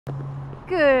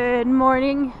Good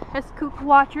morning, heeeelll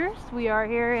watchers. We are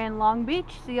here in Long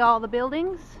Beach. See all the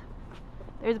buildings?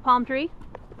 There's a palm tree.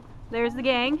 There's the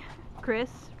gang. Chris,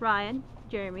 Ryan,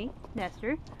 Jeremy,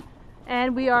 Nestor.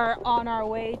 And we are on our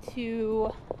way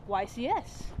to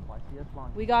YCS.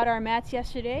 We got our mats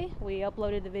yesterday. We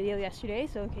uploaded the video yesterday,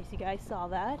 so in case you guys saw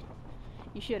that,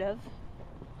 you should have.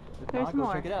 There's more.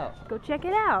 Go check it out. Go check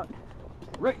it out.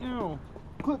 Right now.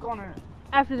 Click on it.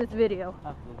 After this video.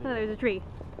 Oh, there's a tree.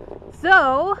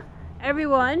 So,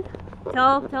 everyone,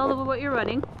 tell them what you're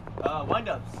running.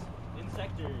 Wind-ups,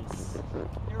 insectors,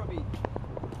 hero beat,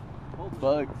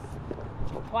 Bugs.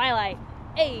 Twilight.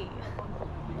 Hey.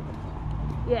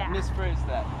 Yeah. Misphrase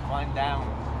that. Wind down.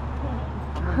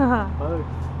 Bugs.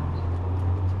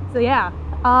 So yeah,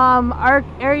 our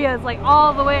area is like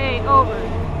all the way over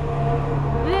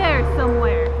there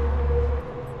somewhere.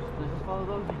 Let's just follow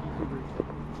those YouTubers.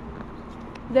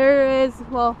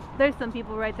 There's some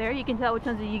people right there. You can tell which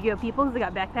ones are Yu-Gi-Oh people because they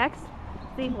got backpacks.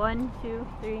 See, 1, 2,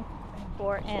 3,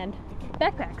 4, and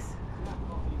backpacks.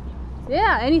 So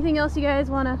yeah, anything else you guys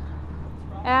want to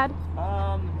add?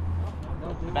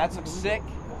 The bats look sick.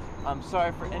 I'm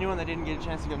sorry for anyone that didn't get a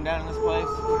chance to come down in this place.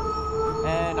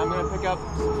 And I'm going to pick up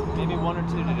maybe 1 or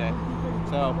 2 today.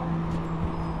 So,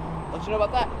 let you know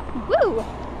about that. Woo!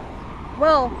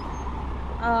 Well,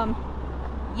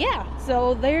 yeah,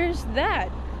 so there's that.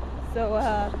 So,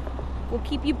 we'll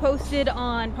keep you posted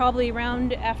on probably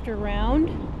round after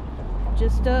round.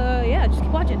 Just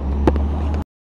keep watching.